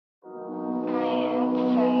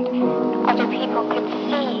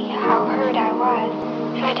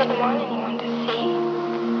didn't want anyone to see,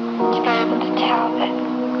 to be able to tell that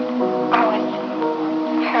I was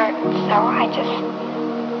hurt, so I just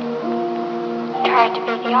tried to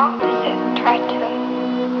be the opposite,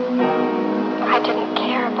 I didn't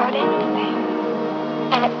care about anything,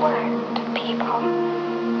 and it worked. People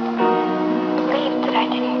believed that I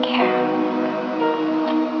didn't care.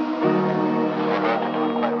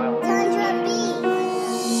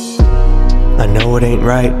 I know it ain't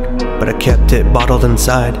right, but I kept it bottled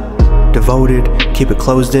inside. Devoted, keep it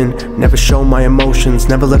closed in, never show my emotions,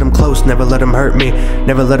 never let them close, never let them hurt me,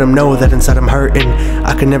 never let them know that inside I'm hurting.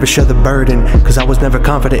 I could never share the burden, cause I was never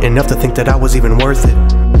confident enough to think that I was even worth it.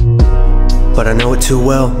 But I know it too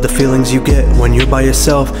well, the feelings you get when you're by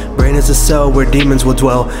yourself. Brain is a cell where demons will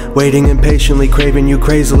dwell, waiting impatiently, craving you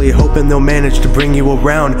crazily, hoping they'll manage to bring you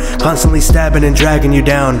around, constantly stabbing and dragging you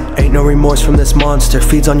down. Ain't no remorse from this monster,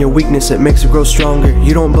 feeds on your weakness, it makes you grow stronger.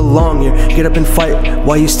 You don't belong here, get up and fight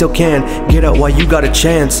while you still can, get out while you got a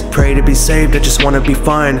chance. Pray to be saved, I just wanna be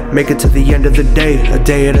fine, make it to the end of the day, a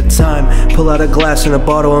day at a time. Pull out a glass and a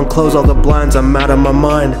bottle and close all the blinds. I'm out of my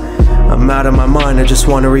mind, I'm out of my mind, I just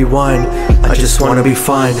wanna rewind, I just wanna be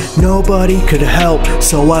fine. Nobody could help,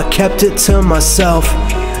 so I kept it to myself.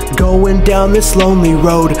 Going down this lonely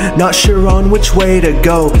road, not sure on which way to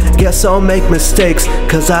go. Guess I'll make mistakes,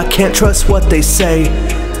 cause I can't trust what they say.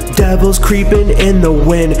 Devils creeping in the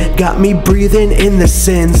wind, got me breathing in the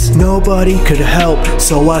sins. Nobody could help,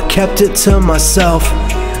 so I kept it to myself.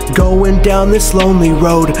 Going down this lonely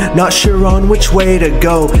road, not sure on which way to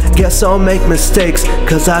go. Guess I'll make mistakes,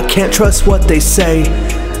 cause I can't trust what they say.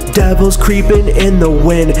 Devils creeping in the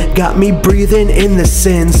wind, got me breathing in the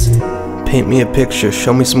sins. Paint me a picture,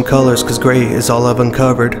 show me some colors, cause gray is all I've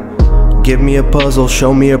uncovered. Give me a puzzle,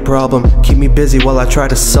 show me a problem, keep me busy while I try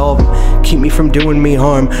to solve them. Keep me from doing me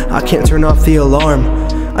harm, I can't turn off the alarm.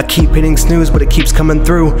 I keep hitting snooze, but it keeps coming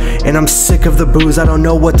through, and I'm sick of the booze, I don't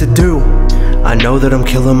know what to do. I know that I'm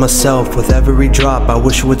killing myself with every drop, I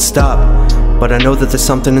wish it would stop. But I know that there's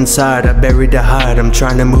something inside I buried to hide, I'm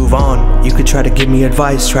trying to move on. You could try to give me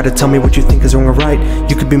advice, try to tell me what you think is wrong or right.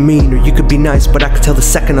 You could be mean or you could be nice, but I could tell the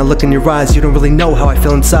second I look in your eyes. You don't really know how I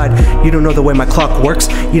feel inside. You don't know the way my clock works.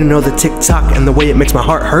 You don't know the tick-tock and the way it makes my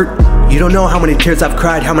heart hurt. You don't know how many tears I've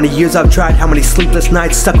cried, how many years I've tried, how many sleepless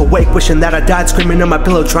nights stuck awake wishing that I died, screaming on my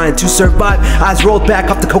pillow trying to survive. Eyes rolled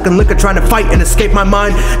back off the coke and liquor, trying to fight and escape my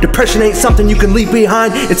mind. Depression ain't something you can leave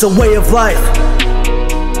behind, it's a way of life.